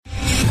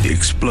The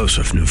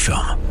explosive new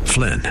film,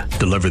 Flynn,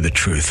 deliver the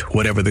truth,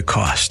 whatever the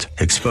cost,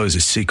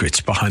 exposes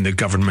secrets behind the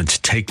government's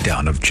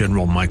takedown of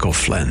General Michael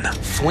Flynn.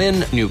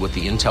 Flynn knew what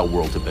the intel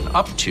world had been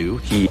up to.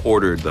 He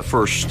ordered the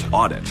first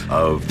audit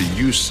of the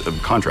use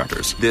of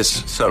contractors.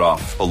 This set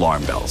off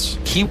alarm bells.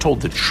 He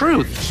told the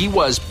truth. He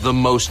was the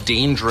most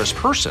dangerous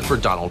person for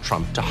Donald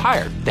Trump to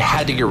hire. They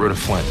had to get rid of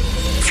Flynn.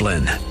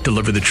 Flynn,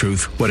 deliver the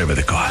truth, whatever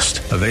the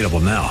cost. Available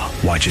now.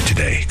 Watch it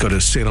today. Go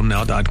to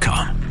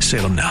salemnow.com.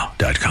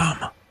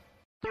 salemnow.com.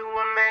 You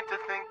were made to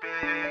think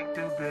big,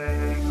 too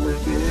big,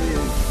 big.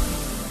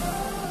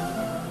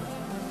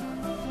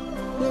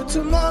 But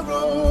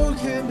tomorrow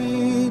can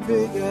be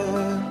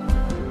bigger.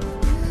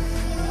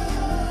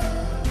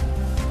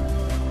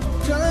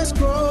 Just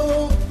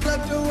grow,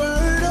 let the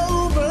word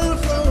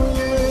overflow,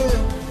 yeah.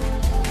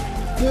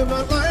 Live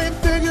a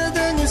life bigger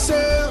than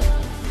yourself.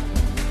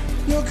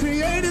 You're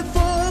created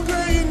for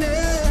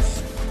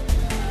greatness.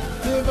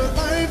 Live a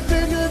life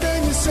bigger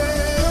than yourself.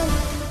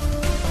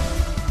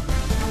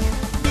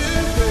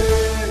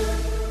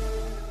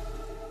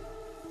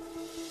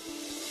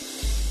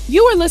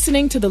 You are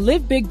listening to the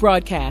Live Big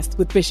broadcast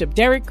with Bishop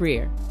Derek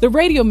Grier, the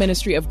radio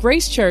ministry of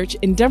Grace Church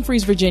in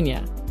Dumfries,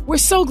 Virginia. We're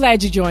so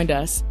glad you joined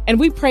us, and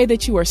we pray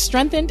that you are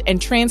strengthened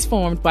and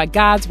transformed by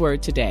God's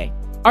word today.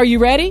 Are you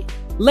ready?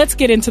 Let's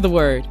get into the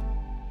word.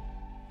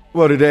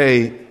 Well,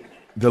 today,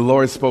 the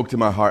Lord spoke to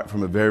my heart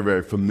from a very,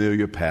 very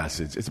familiar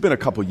passage. It's been a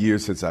couple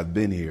years since I've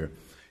been here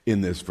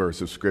in this verse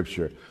of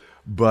Scripture,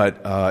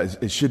 but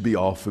it should be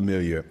all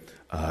familiar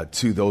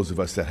to those of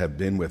us that have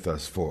been with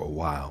us for a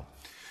while.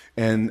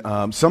 And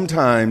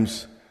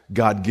sometimes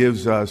God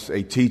gives us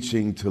a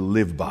teaching to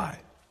live by,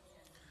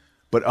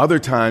 but other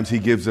times he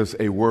gives us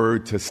a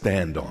word to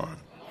stand on.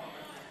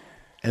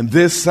 And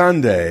this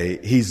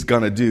Sunday, he's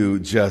going to do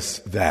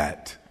just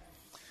that.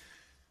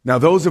 Now,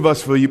 those of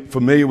us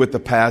familiar with the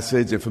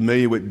passage and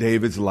familiar with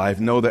David's life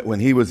know that when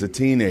he was a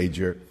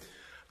teenager,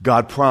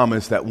 God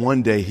promised that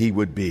one day he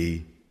would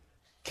be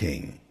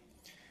king.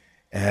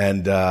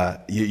 And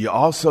you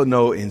also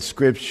know in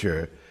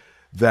Scripture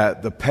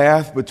that the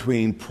path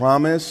between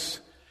promise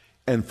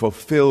and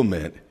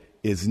fulfillment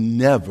is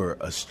never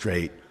a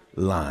straight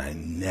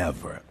line,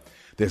 never.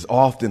 There's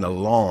often a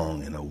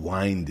long and a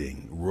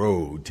winding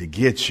road to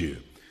get you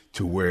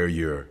to where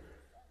you're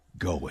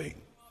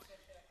going.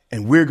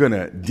 And we're going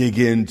to dig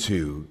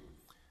into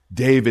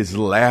David's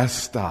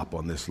last stop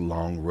on this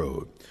long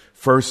road.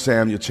 1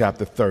 Samuel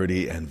chapter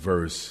 30 and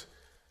verse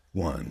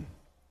 1.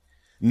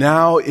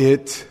 Now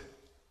it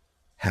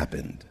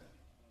happened.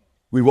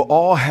 We will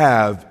all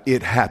have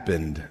it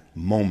happened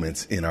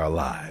moments in our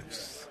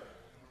lives.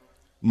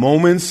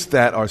 Moments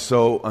that are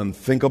so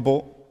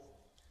unthinkable,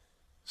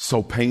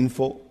 so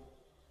painful,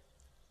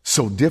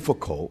 so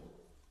difficult,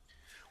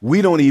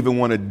 we don't even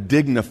want to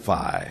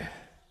dignify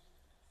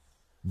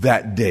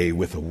that day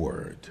with a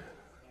word.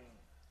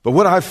 But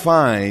what I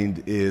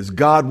find is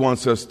God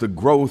wants us to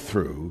grow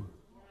through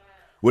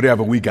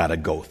whatever we got to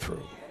go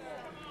through.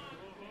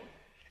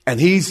 And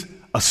he's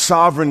a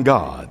sovereign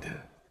God.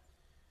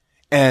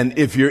 And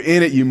if you're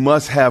in it, you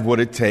must have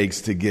what it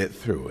takes to get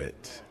through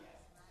it.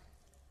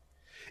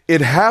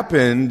 It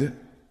happened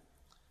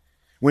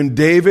when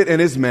David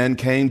and his men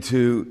came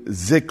to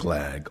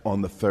Ziklag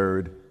on the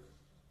third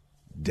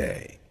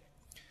day.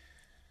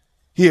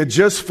 He had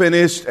just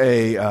finished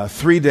a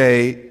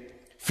 3-day,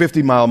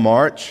 50-mile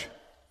march.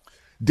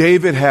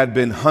 David had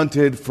been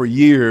hunted for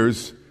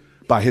years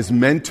by his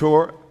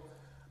mentor,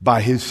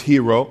 by his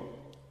hero,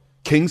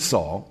 King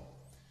Saul.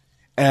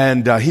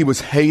 And he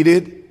was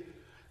hated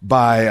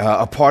by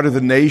a part of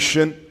the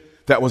nation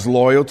that was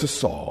loyal to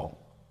Saul.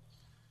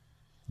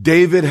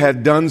 David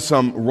had done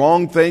some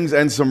wrong things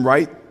and some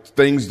right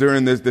things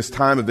during this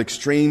time of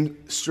extreme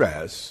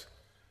stress.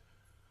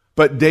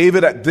 But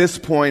David at this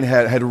point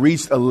had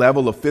reached a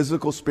level of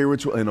physical,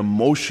 spiritual, and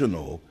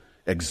emotional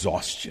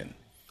exhaustion.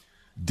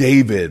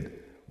 David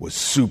was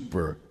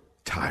super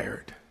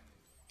tired.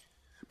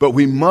 But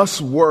we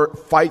must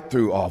fight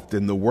through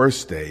often the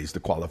worst days to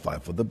qualify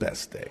for the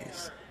best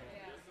days.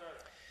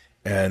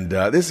 And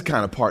this is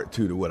kind of part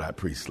 2 to what I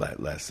preached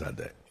last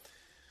Sunday.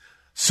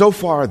 So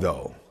far,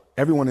 though,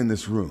 everyone in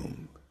this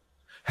room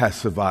has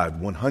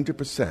survived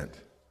 100%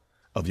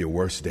 of your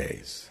worst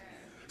days.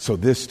 So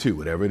this too,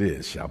 whatever it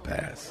is, shall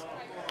pass.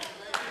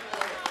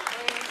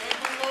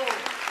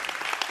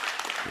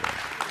 Yeah.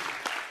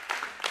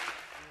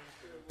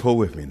 Pull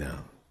with me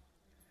now.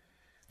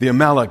 The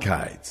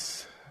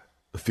Amalekites,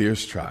 a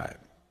fierce tribe,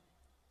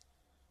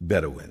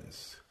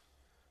 Bedouins,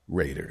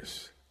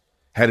 raiders,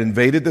 had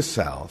invaded the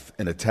south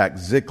and attacked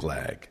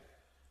Ziklag,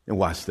 and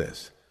watch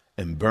this,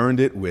 and burned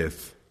it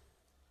with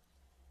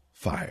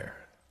fire.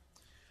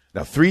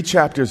 Now, 3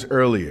 chapters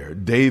earlier,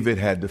 David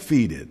had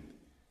defeated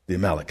the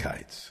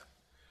Amalekites.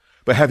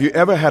 But have you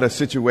ever had a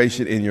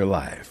situation in your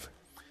life,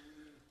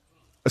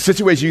 a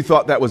situation you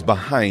thought that was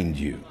behind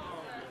you,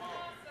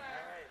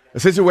 a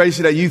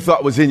situation that you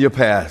thought was in your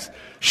past,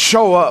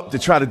 show up to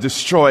try to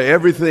destroy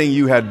everything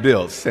you had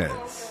built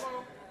since?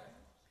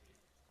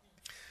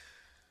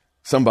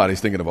 Somebody's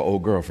thinking of an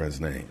old girlfriend's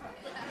name.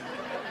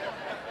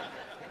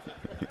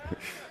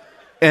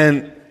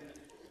 And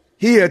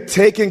he had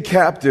taken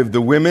captive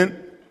the women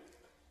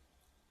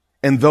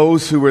and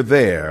those who were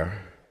there,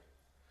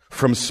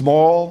 from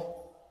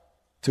small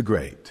to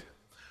great.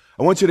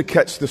 I want you to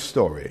catch the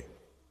story.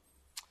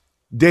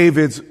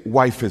 David's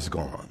wife is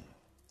gone.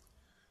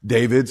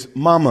 David's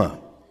mama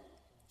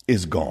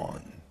is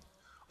gone.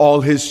 All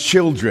his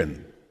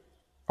children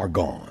are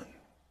gone.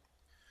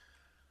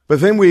 But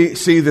then we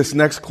see this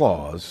next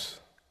clause.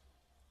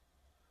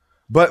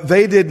 But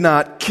they did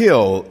not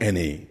kill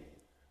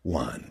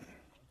anyone.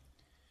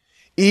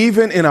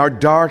 Even in our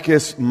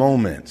darkest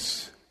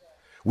moments,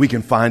 we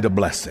can find a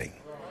blessing.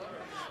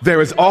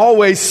 There is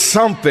always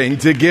something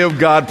to give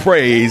God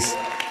praise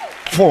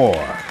for.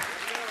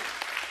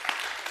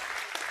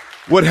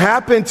 What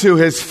happened to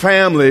his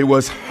family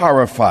was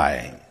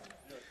horrifying.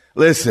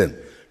 Listen,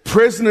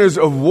 prisoners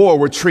of war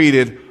were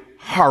treated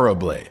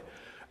horribly.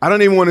 I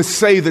don't even want to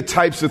say the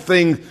types of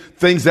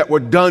things that were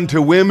done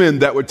to women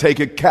that were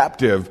taken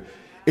captive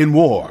in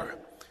war.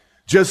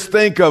 Just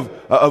think of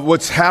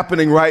what's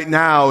happening right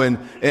now in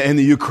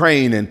the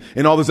Ukraine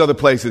and all those other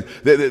places.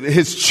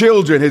 His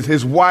children,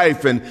 his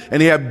wife, and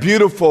he had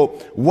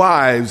beautiful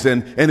wives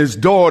and his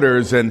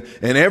daughters and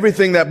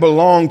everything that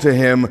belonged to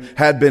him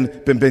had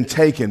been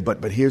taken.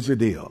 But here's the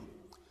deal.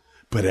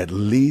 But at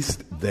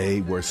least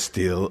they were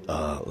still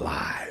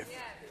alive.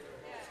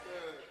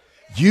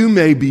 You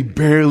may be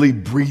barely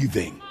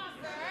breathing,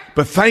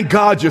 but thank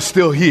God you're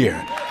still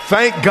here.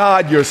 Thank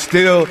God you're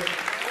still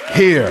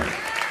here.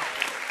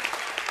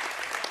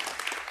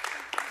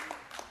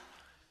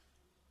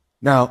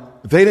 Now,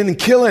 they didn't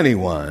kill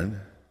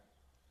anyone,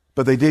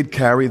 but they did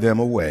carry them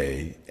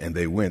away, and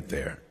they went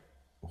their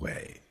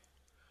way.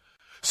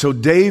 So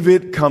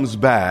David comes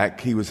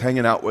back. He was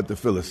hanging out with the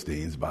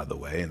Philistines, by the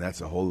way, and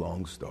that's a whole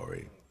long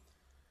story.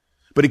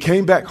 But he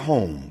came back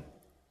home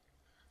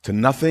to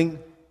nothing,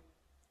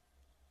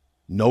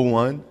 no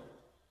one,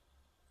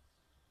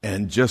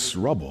 and just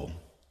rubble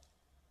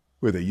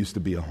where there used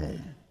to be a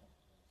home.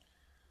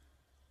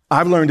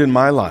 I've learned in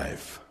my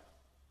life,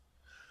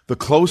 the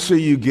closer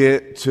you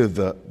get to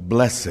the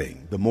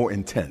blessing, the more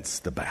intense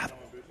the battle.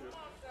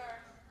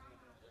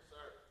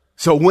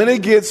 So when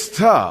it gets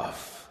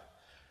tough,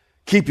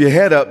 keep your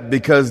head up,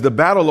 because the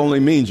battle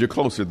only means you're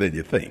closer than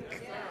you think.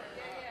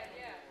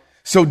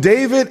 So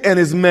David and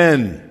his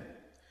men,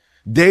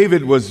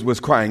 David was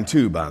crying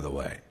too, by the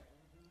way,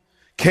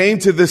 came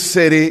to this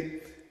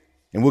city,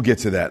 and we'll get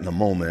to that in a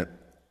moment.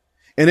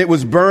 And it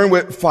was burned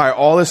with fire,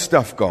 all his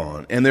stuff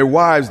gone, and their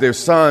wives, their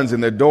sons,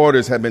 and their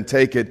daughters had been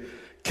taken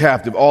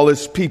captive, all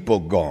his people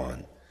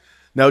gone.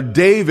 Now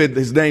David,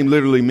 his name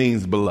literally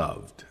means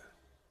beloved.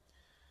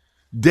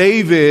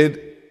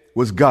 David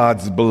was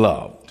God's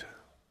beloved.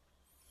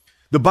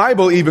 The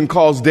Bible even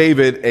calls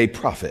David a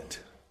prophet.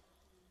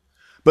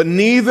 But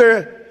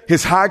neither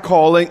his high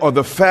calling or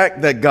the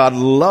fact that God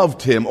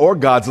loved him or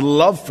God's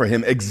love for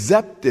him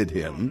exempted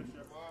him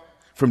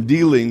from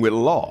dealing with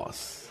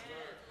loss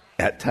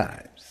at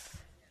times.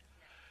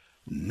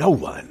 No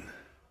one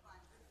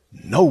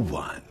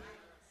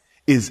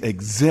is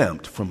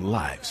exempt from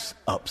life's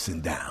ups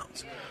and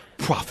downs.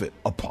 Prophet,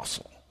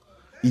 apostle,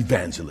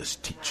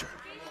 evangelist, teacher,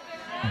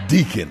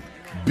 deacon,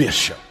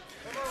 bishop.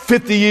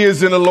 50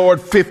 years in the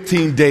Lord,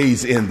 15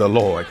 days in the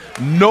Lord.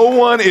 No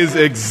one is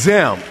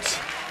exempt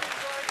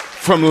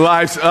from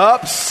life's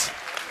ups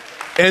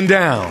and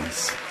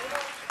downs.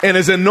 And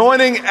as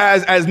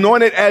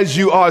anointed as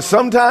you are,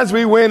 sometimes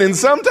we win and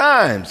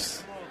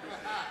sometimes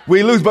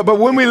we lose. But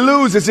when we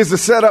lose, it's just a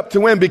setup to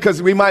win,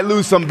 because we might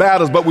lose some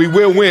battles, but we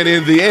will win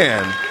in the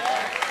end.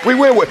 We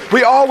win.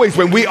 We always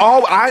win.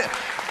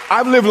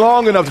 I've lived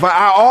long enough, but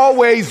I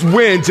always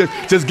win.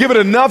 Just give it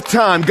enough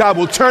time. God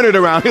will turn it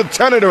around. He'll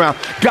turn it around.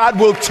 God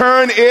will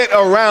turn it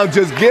around.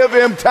 Just give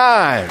him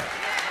time.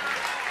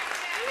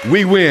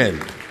 We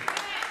win.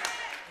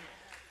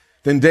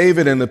 Then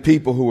David and the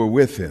people who were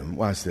with him,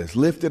 watch this,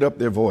 lifted up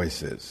their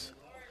voices.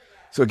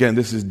 So again,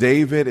 this is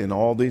David and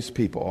all these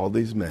people, all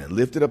these men,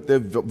 lifted up their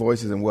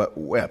voices and what?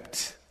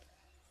 Wept.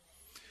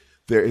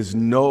 There is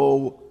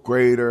no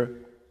greater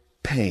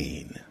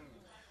pain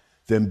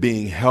than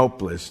being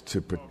helpless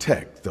to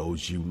protect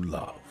those you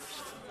love.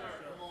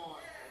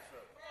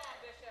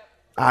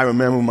 I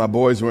remember when my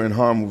boys were in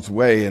harm's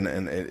way, and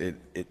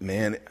it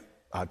man,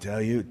 I'll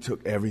tell you, it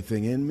took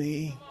everything in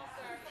me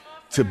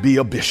to be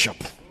a bishop.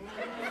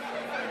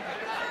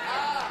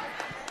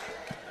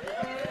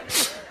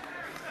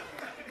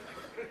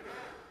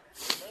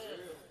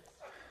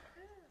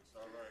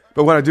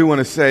 But what I do want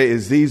to say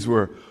is these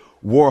were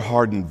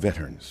war-hardened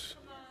veterans.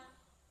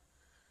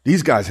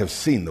 These guys have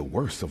seen the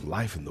worst of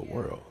life in the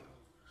world.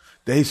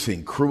 They've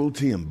seen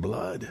cruelty and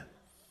blood.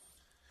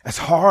 As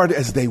hard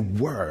as they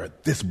were,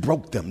 this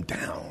broke them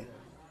down.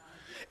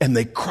 And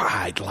they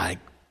cried like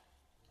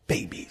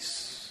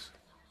babies.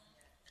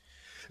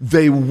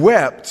 They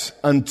wept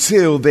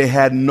until they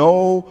had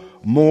no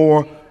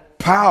more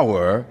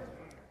power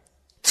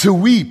to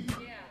weep.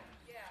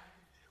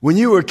 When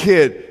you were a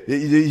kid,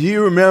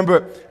 you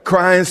remember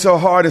crying so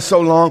hard and so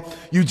long,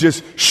 you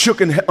just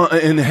shook and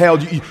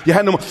inhaled. You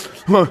had no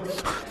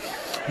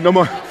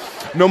more.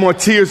 No more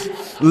tears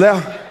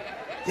left.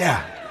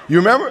 Yeah. You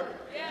remember?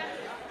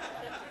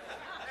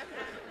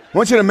 I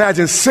want you to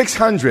imagine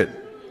 600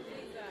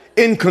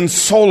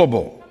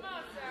 inconsolable,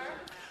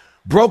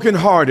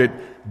 brokenhearted,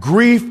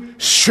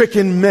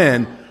 grief-stricken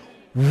men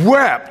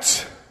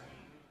wept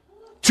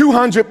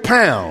 200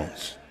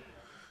 pounds,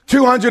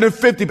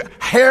 250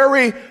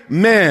 hairy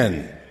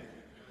men,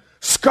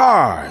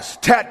 scars,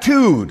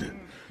 tattooed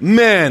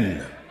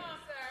men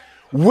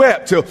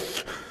wept till.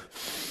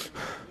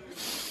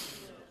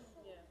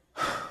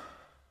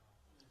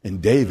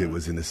 And David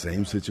was in the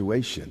same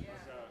situation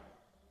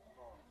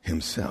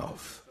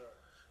himself.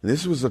 And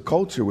this was a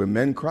culture where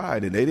men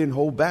cried and they didn't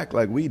hold back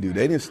like we do.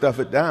 They didn't stuff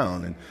it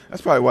down. And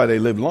that's probably why they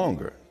lived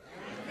longer.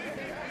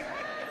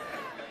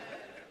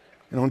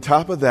 And on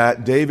top of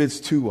that, David's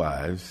two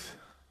wives,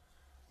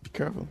 be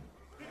careful,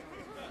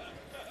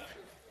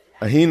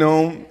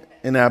 Ahinoam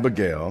and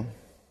Abigail,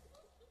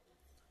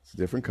 it's a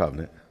different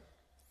covenant,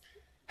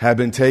 had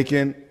been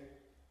taken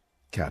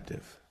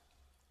captive.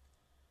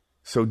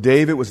 So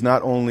David was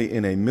not only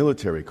in a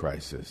military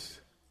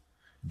crisis,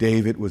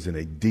 David was in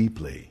a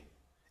deeply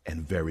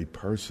and very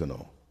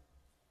personal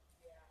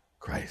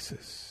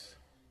crisis.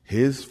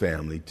 His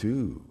family,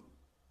 too,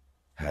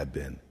 had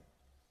been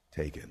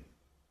taken.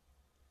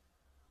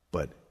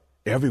 But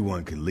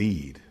everyone can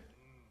lead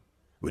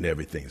when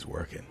everything's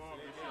working.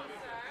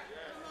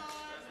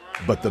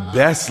 But the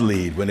best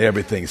lead when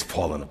everything's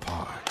falling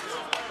apart.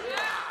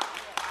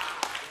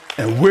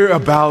 And we're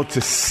about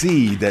to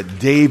see that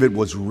David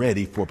was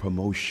ready for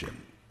promotion.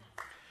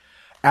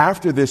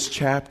 After this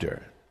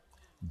chapter,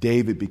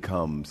 David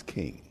becomes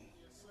king.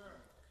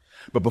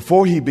 But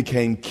before he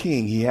became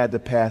king, he had to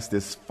pass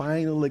this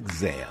final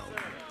exam,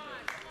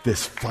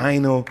 this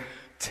final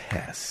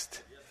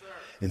test.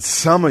 And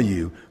some of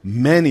you,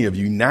 many of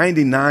you,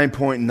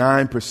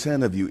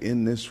 99.9% of you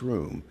in this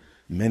room,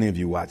 many of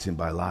you watching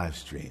by live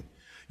stream,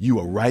 you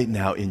are right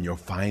now in your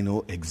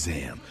final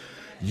exam.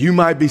 You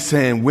might be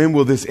saying, when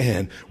will this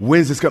end?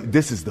 When's this come?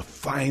 This is the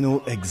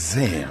final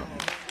exam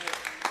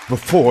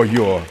before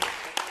your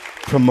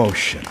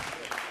promotion.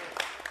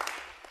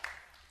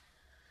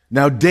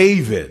 Now,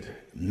 David,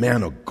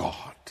 man of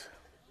God,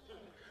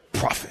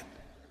 prophet,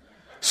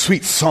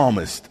 sweet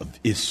psalmist of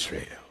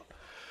Israel.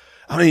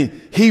 I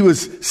mean, he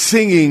was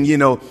singing,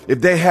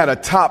 if they had a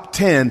top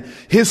 10,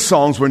 his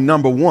songs were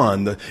number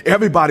one.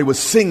 Everybody was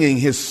singing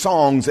his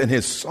songs and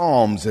his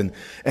psalms. And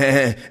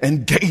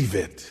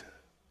David,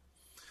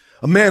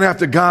 a man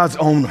after God's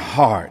own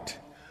heart,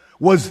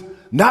 was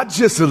not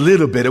just a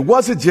little bit. It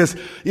wasn't just,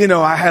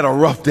 I had a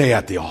rough day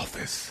at the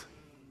office,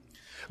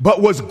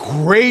 but was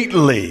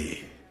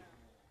greatly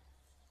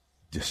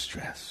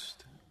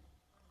distressed.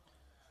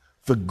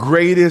 The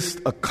greatest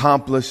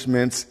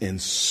accomplishments in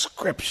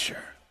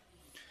Scripture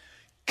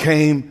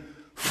came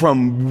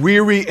from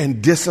weary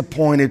and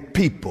disappointed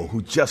people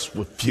who just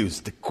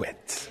refused to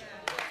quit.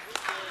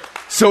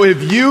 So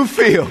if you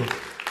feel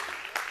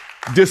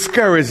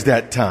discouraged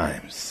at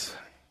times,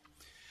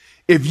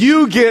 if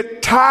you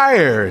get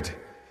tired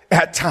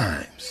at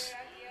times,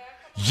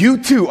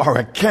 you too are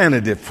a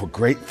candidate for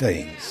great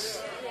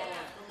things.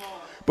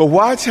 But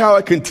watch how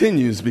it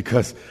continues,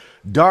 because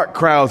dark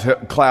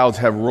clouds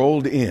have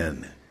rolled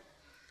in.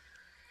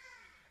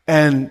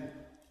 And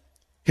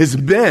his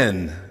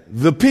men,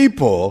 the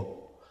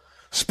people,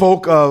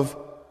 spoke of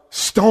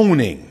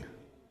stoning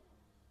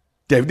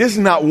David. This is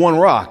not one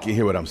rock. You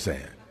hear what I'm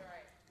saying?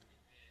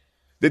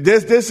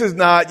 This is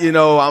not,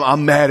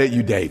 I'm mad at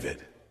you,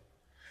 David.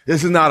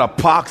 This is not a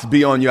pox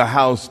be on your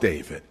house,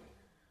 David.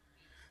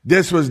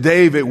 This was,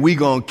 David, we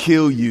gonna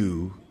kill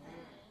you,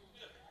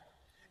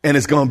 and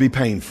it's gonna be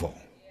painful.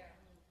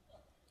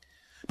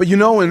 But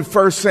in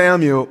 1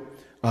 Samuel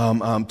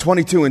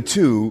 22 and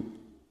 2,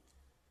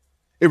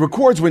 it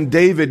records when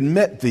David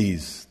met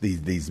these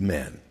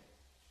men.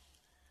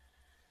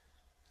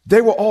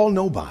 They were all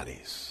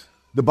nobodies.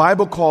 The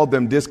Bible called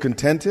them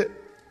discontented,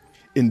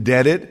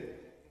 indebted,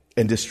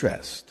 and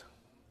distressed.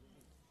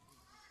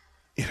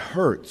 It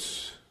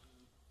hurts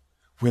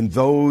when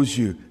those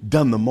you've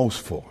done the most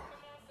for,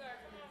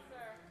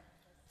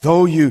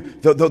 those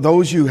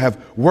you have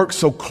worked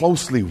so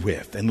closely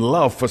with and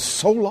loved for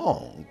so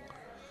long,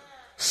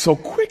 so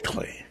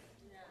quickly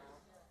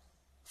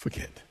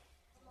forget.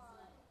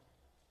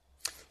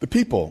 The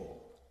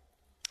people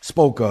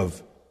spoke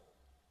of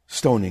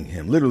stoning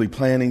him, literally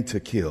planning to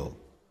kill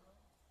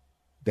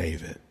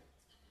David.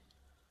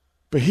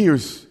 But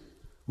here's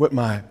what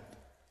my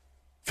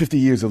 50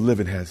 years of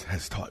living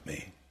has taught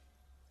me.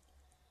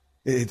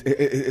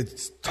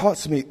 It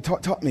taught me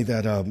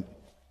that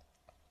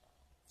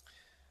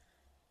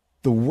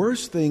the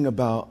worst thing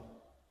about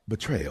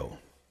betrayal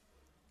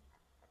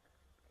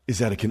is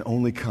that it can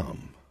only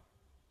come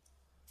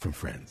from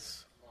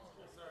friends.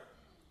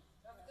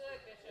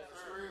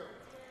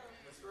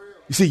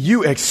 You see,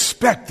 you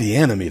expect the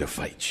enemy to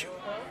fight you,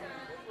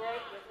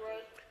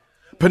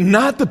 but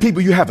not the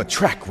people you have a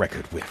track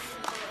record with,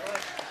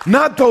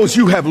 not those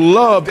you have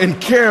loved and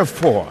cared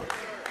for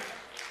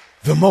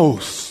the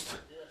most.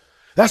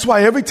 That's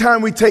why every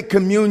time we take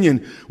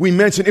communion, we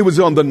mention it was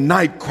on the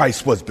night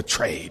Christ was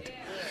betrayed.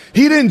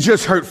 He didn't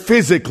just hurt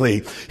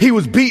physically. He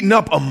was beaten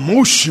up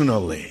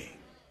emotionally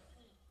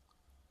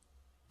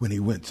when he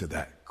went to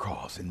that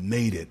cross and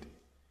made it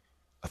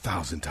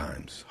 1,000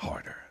 times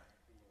harder.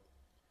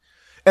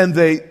 And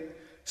they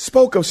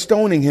spoke of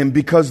stoning him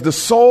because the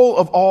soul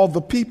of all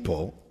the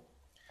people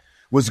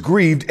was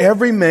grieved,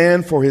 every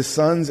man for his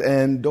sons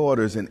and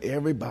daughters, and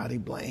everybody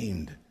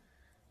blamed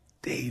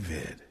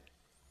David.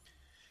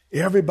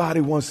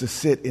 Everybody wants to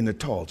sit in the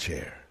tall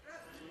chair.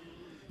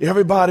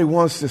 Everybody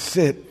wants to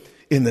sit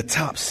in the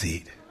top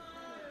seat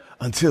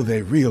until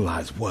they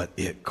realize what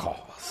it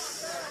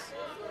costs.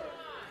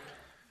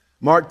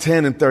 Mark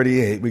 10 and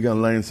 38, we're going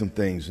to learn some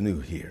things new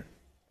here.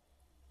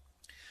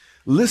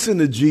 Listen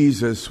to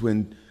Jesus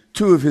when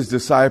two of his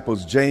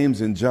disciples,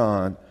 James and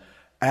John,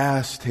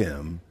 asked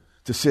him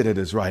to sit at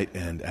his right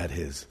and at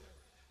his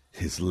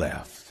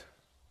left.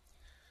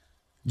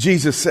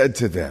 Jesus said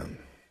to them,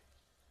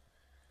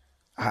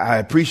 I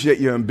appreciate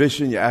your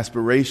ambition, your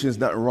aspirations,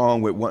 nothing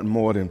wrong with wanting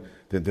more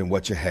than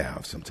what you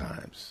have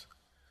sometimes.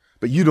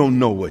 But you don't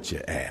know what you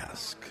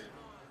ask.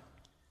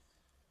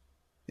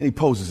 And he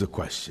poses a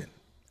question.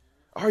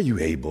 Are you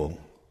able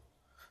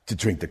to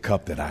drink the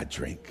cup that I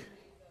drink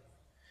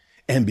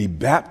and be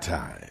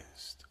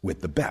baptized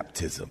with the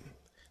baptism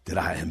that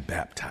I am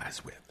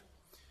baptized with?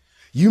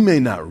 You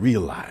may not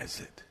realize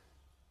it,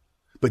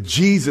 but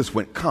Jesus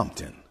went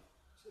Compton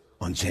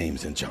on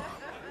James and John.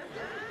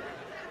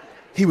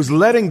 He was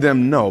letting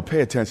them know,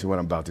 pay attention to what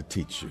I'm about to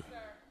teach you,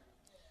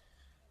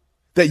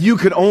 that you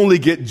could only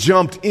get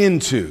jumped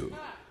into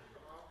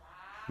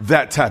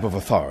that type of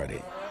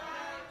authority.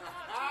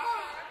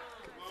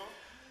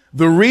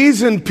 The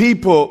reason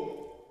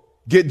people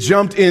get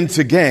jumped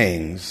into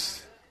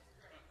gangs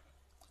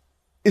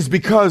is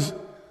because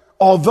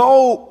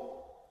although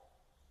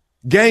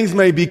gangs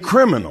may be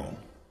criminal,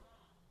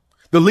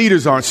 the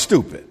leaders aren't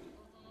stupid.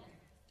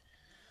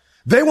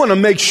 They want to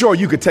make sure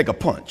you could take a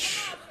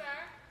punch.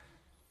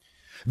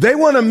 They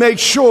want to make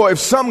sure if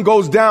something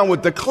goes down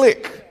with the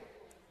clique,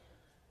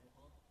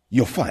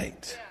 you'll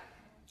fight.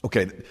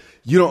 Okay,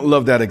 you don't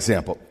love that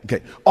example.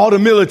 Okay, all the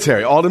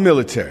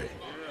military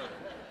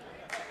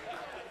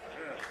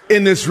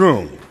in this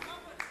room.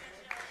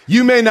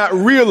 You may not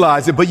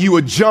realize it, but you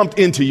were jumped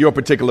into your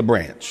particular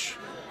branch.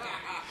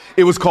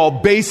 It was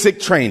called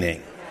basic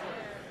training.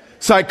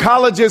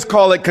 Psychologists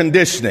call it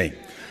conditioning.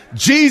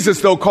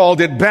 Jesus, though, called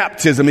it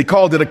baptism. He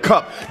called it a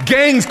cup.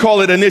 Gangs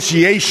call it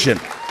initiation.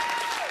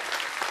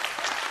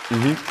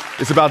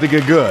 It's about to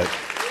get good.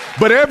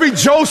 But every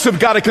Joseph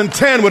got to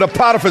contend with a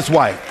Potiphar's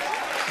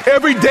wife.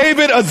 Every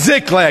David a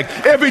Ziklag.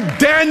 Every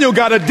Daniel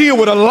got to deal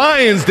with a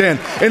lion's den.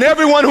 And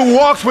everyone who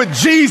walks with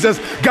Jesus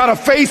got to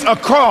face a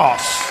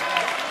cross.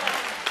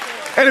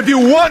 And if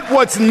you want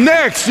what's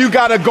next, you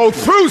got to go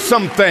through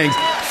some things,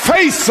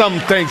 face some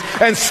things,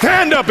 and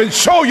stand up and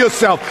show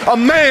yourself a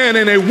man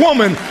and a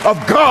woman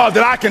of God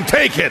that I can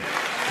take it.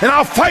 And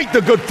I'll fight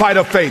the good fight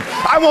of faith.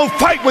 I won't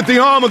fight with the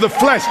arm of the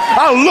flesh.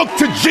 I'll look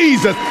to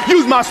Jesus,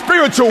 use my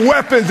spiritual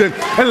weapons and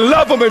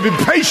love him and be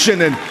patient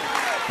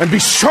and be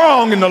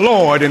strong in the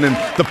Lord and in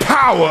the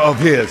power of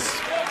his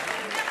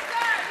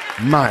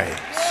might.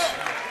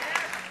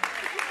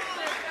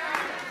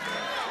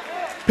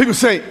 People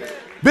say,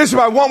 Bishop,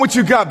 I want what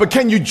you got, but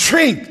can you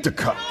drink the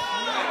cup?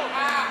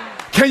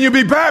 Can you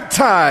be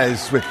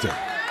baptized with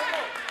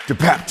the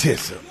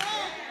baptism?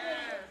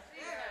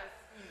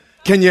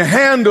 Can you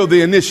handle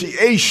the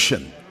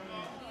initiation?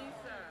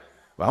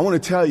 Well, I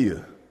want to tell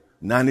you,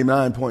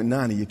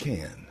 99.9 of you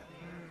can,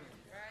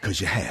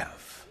 because you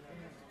have.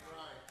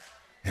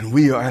 And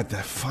we are at the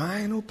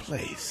final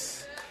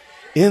place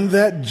in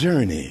that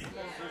journey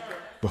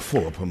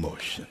before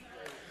promotion.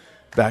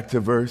 Back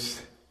to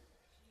verse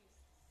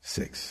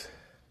 6.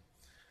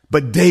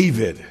 But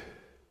David,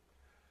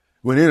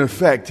 when in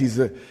effect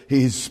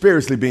he's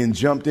spiritually being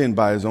jumped in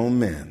by his own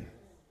men.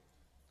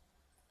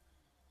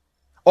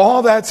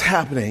 All that's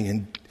happening,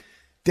 and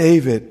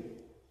David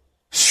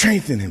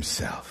strengthened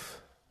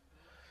himself.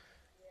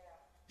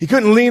 He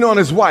couldn't lean on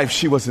his wife,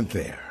 she wasn't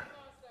there.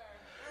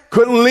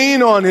 Couldn't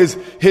lean on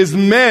his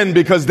men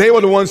because they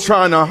were the ones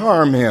trying to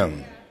harm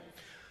him.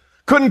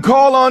 Couldn't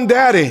call on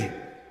daddy.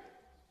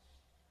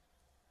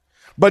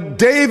 But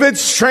David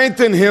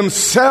strengthened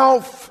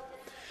himself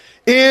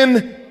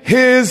in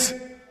his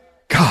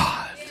God.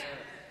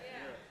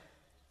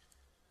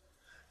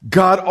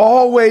 God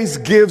always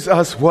gives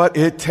us what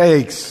it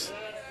takes.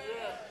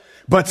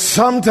 But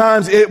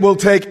sometimes it will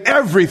take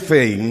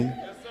everything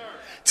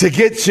to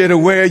get you to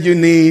where you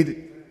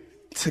need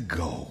to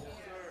go.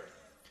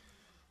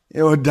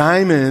 You know, a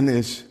diamond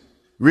is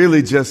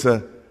really just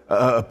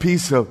a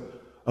piece of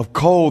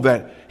coal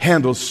that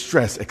handles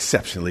stress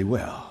exceptionally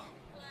well.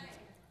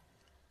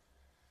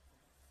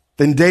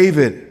 Then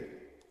David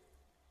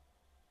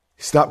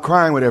stopped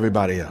crying with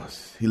everybody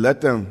else. He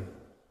let them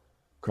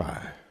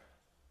cry.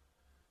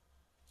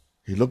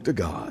 He looked to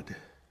God.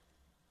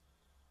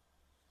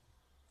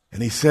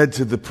 And he said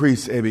to the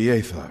priest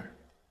Abiathar,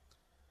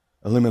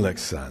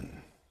 Elimelech's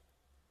son,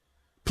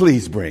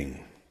 please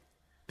bring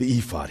the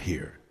ephod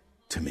here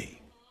to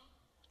me.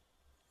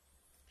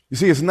 You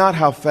see, it's not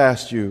how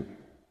fast you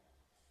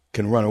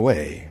can run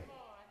away,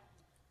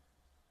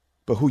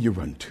 but who you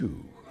run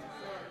to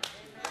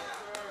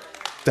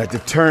that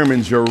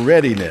determines your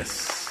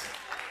readiness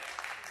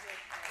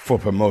for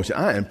promotion.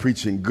 I am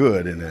preaching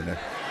good and then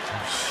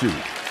shoot.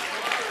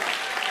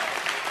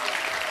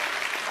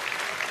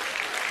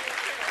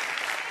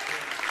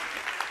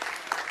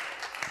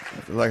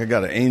 I feel like I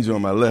got an angel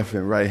on my left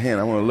and right hand.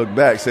 I want to look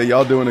back, say,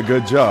 y'all doing a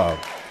good job.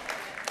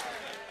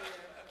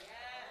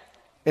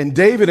 And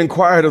David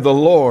inquired of the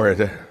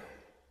Lord.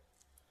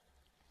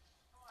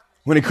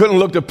 When he couldn't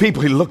look to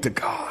people, he looked at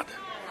God.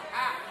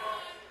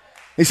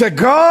 He said,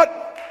 God,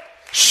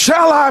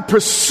 shall I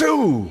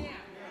pursue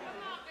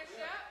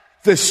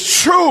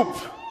this troop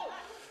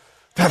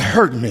that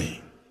hurt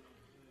me?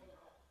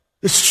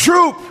 This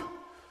troop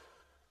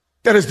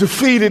that has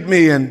defeated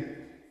me and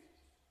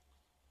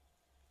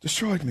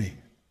destroyed me.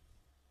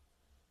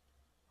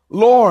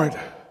 Lord,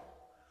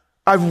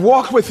 I've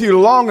walked with you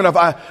long enough.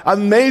 I've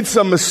made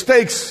some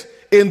mistakes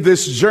in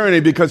this journey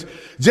because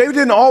David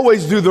didn't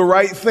always do the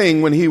right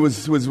thing when he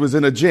was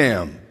in a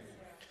jam.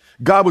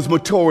 God was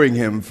maturing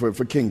him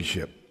for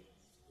kingship.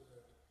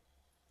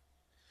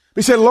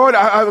 He said, Lord,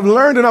 I've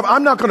learned enough.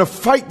 I'm not going to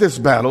fight this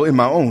battle in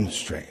my own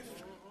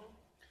strength.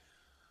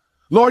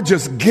 Lord,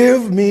 just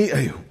give me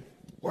a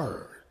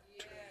word.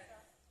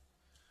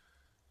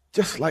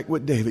 Just like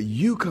with David,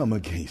 you come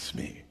against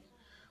me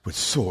with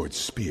sword,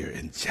 spear,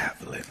 and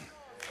javelin.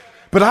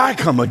 But I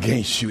come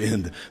against you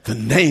in the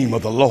name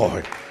of the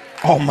Lord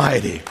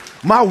Almighty.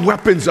 My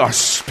weapons are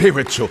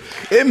spiritual.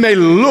 It may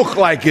look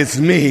like it's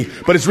me,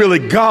 but it's really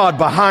God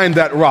behind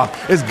that rock.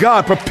 It's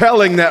God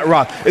propelling that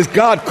rock. It's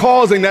God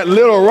causing that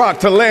little rock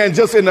to land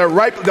just in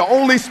the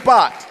only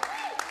spot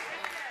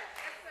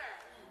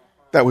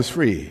that was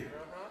free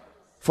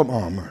from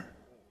armor.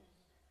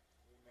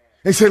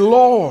 He said,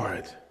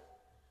 Lord,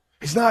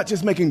 he's not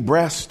just making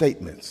brass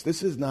statements.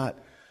 This is not,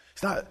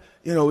 it's not,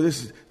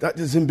 this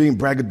is him being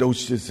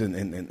braggadocious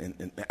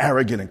and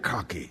arrogant and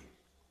cocky.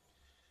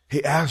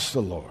 He asked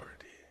the Lord,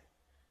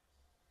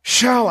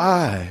 shall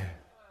I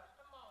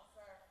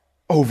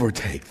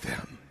overtake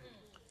them?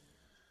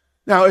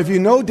 Now, if you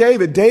know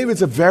David,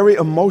 David's a very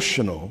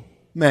emotional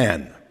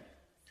man.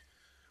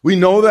 We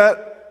know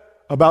that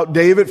about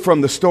David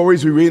from the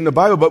stories we read in the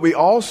Bible, but we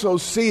also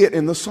see it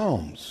in the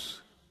Psalms.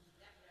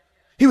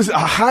 He was a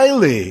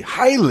highly,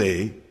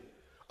 highly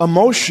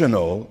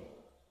emotional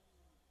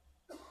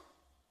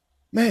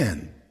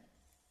man.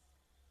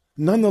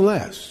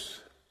 Nonetheless,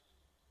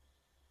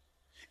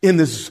 in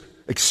this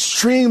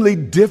extremely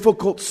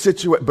difficult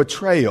situation,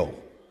 betrayal,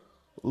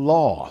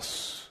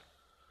 loss,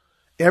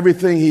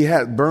 everything he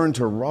had burned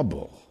to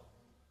rubble,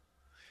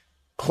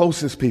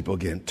 closest people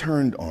again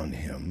turned on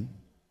him.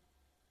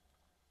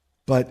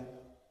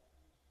 But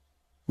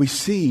we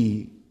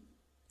see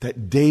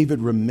that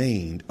David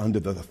remained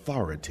under the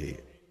authority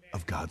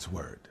of God's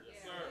word.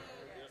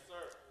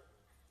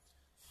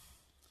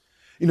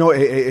 You know,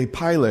 a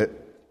pilot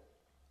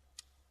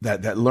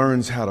that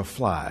learns how to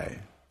fly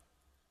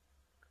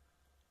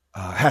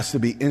has to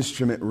be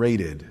instrument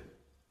rated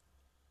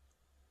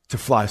to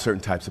fly certain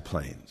types of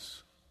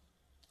planes.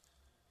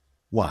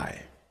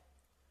 Why?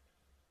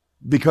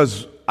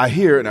 Because I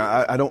hear, and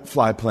I don't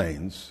fly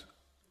planes,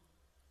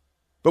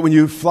 but when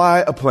you fly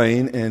a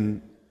plane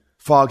and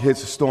fog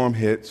hits, a storm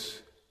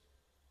hits,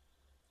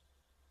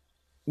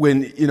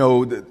 when,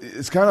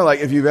 it's kind of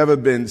like if you've ever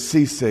been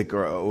seasick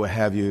or what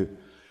have you,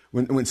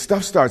 when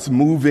stuff starts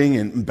moving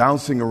and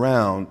bouncing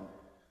around,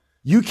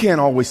 you can't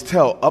always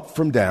tell up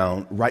from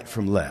down, right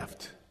from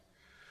left.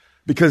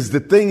 Because the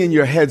thing in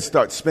your head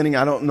starts spinning.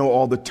 I don't know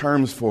all the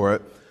terms for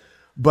it,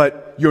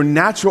 but your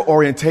natural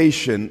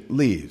orientation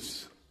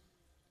leaves.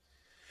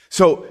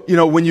 So,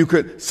 when you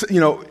can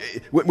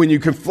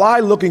fly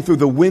looking through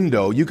the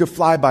window, you could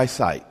fly by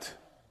sight.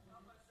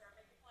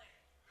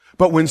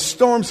 But when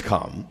storms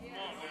come,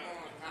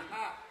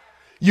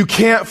 you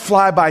can't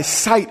fly by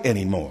sight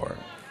anymore.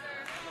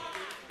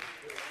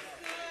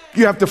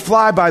 You have to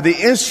fly by the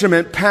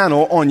instrument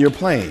panel on your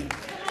plane.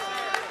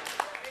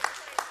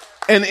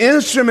 An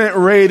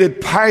instrument-rated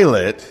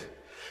pilot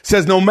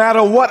says, no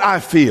matter what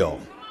I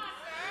feel,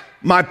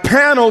 my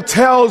panel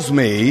tells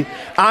me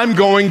I'm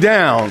going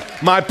down.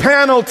 My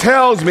panel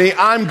tells me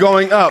I'm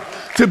going up.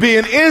 To be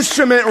an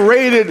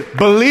instrument-rated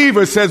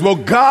believer says, well,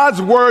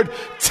 God's word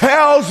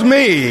tells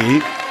me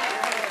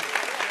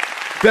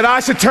that I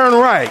should turn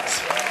right.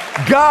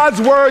 God's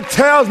word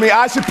tells me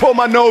I should pull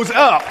my nose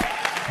up.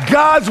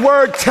 God's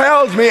word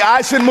tells me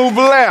I should move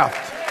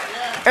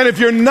left. And if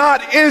you're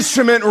not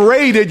instrument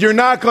rated, you're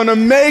not going to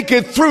make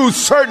it through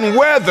certain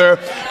weather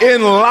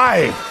in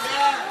life.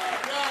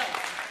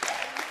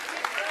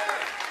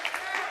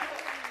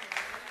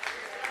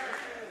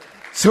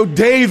 So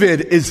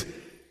David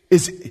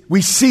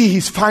we see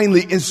he's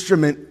finally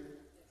instrument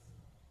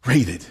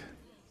rated.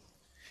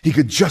 He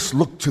could just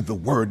look to the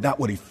word, not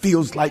what he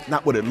feels like,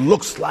 not what it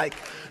looks like,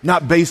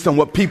 not based on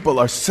what people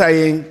are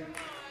saying.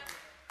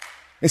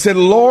 He said,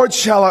 Lord,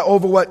 shall I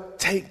over what?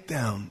 Take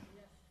them.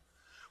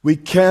 We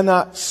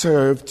cannot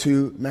serve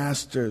two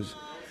masters.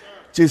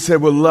 Jesus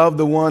said, we'll love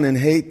the one and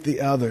hate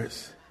the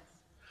others.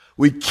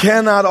 We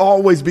cannot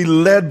always be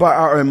led by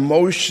our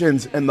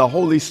emotions and the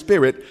Holy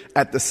Spirit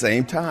at the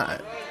same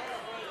time.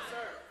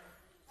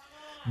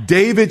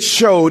 David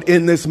showed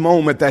in this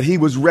moment that he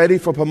was ready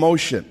for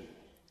promotion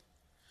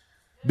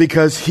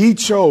because he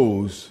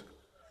chose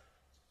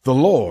the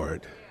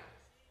Lord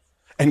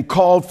and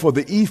called for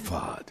the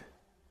ephod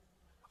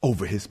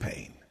over his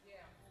pain.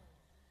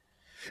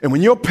 And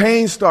when your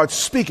pain starts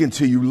speaking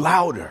to you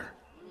louder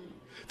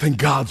than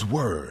God's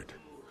word,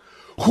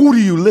 who do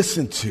you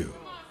listen to?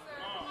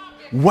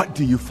 What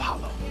do you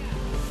follow?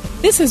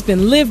 This has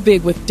been Live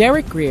Big with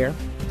Derek Grier,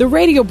 the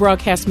radio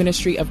broadcast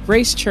ministry of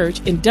Grace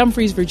Church in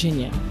Dumfries,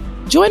 Virginia.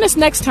 Join us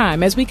next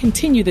time as we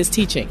continue this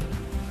teaching.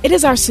 It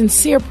is our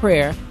sincere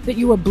prayer that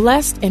you are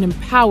blessed and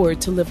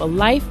empowered to live a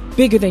life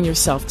bigger than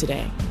yourself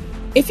today.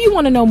 If you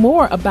want to know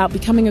more about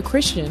becoming a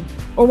Christian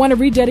or want to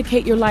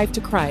rededicate your life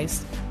to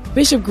Christ,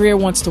 Bishop Grier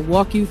wants to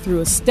walk you through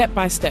a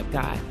step-by-step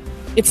guide.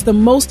 It's the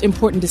most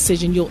important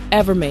decision you'll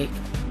ever make.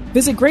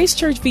 Visit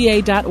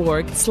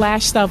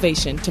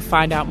gracechurchva.org/salvation to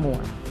find out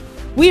more.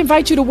 We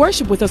invite you to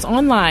worship with us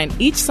online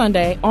each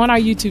Sunday on our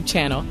YouTube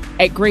channel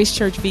at Grace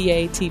Church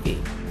VA TV.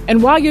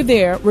 And while you're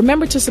there,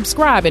 remember to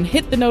subscribe and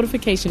hit the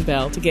notification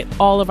bell to get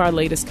all of our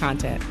latest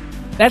content.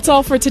 That's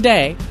all for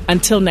today.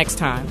 Until next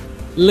time,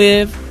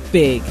 live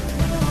big.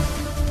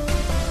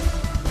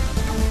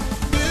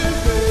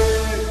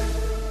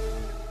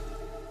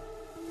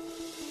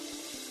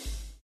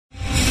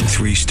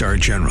 Three-star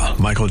General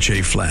Michael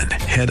J. Flynn,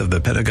 head of the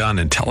Pentagon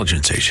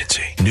Intelligence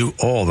Agency, knew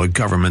all the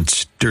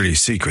government's dirty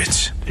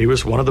secrets. He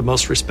was one of the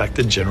most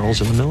respected generals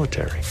in the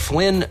military.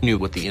 Flynn knew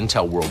what the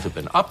intel world had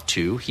been up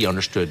to. He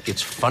understood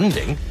its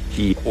funding.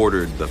 He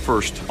ordered the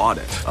first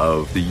audit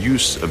of the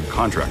use of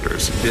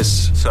contractors.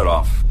 This set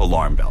off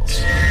alarm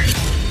bells.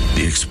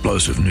 The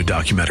explosive new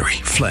documentary,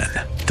 Flynn,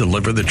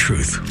 Deliver the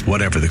Truth,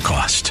 Whatever the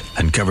Cost,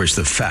 uncovers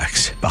the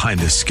facts behind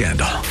this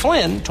scandal.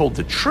 Flynn told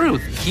the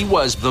truth. He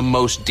was the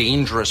most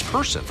dangerous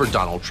person for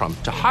Donald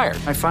Trump to hire.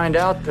 I find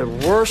out the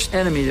worst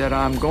enemy that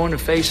I'm going to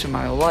face in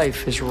my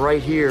life is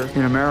right here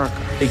in America.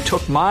 They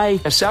took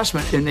my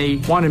assessment and they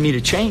wanted me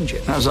to change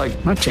it. And I was like,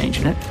 I'm not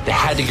changing it. They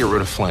had to get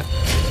rid of Flynn.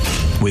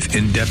 With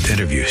in-depth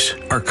interviews,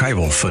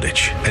 archival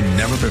footage, and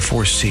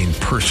never-before-seen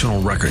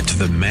personal records of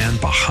the man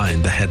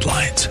behind the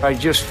headlines. I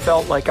just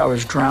felt like I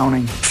was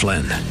drowning.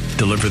 Flynn,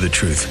 Deliver the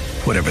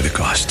Truth, Whatever the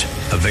Cost.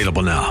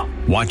 Available now.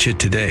 Watch it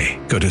today.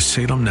 Go to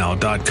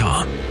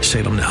salemnow.com.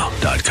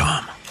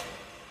 salemnow.com.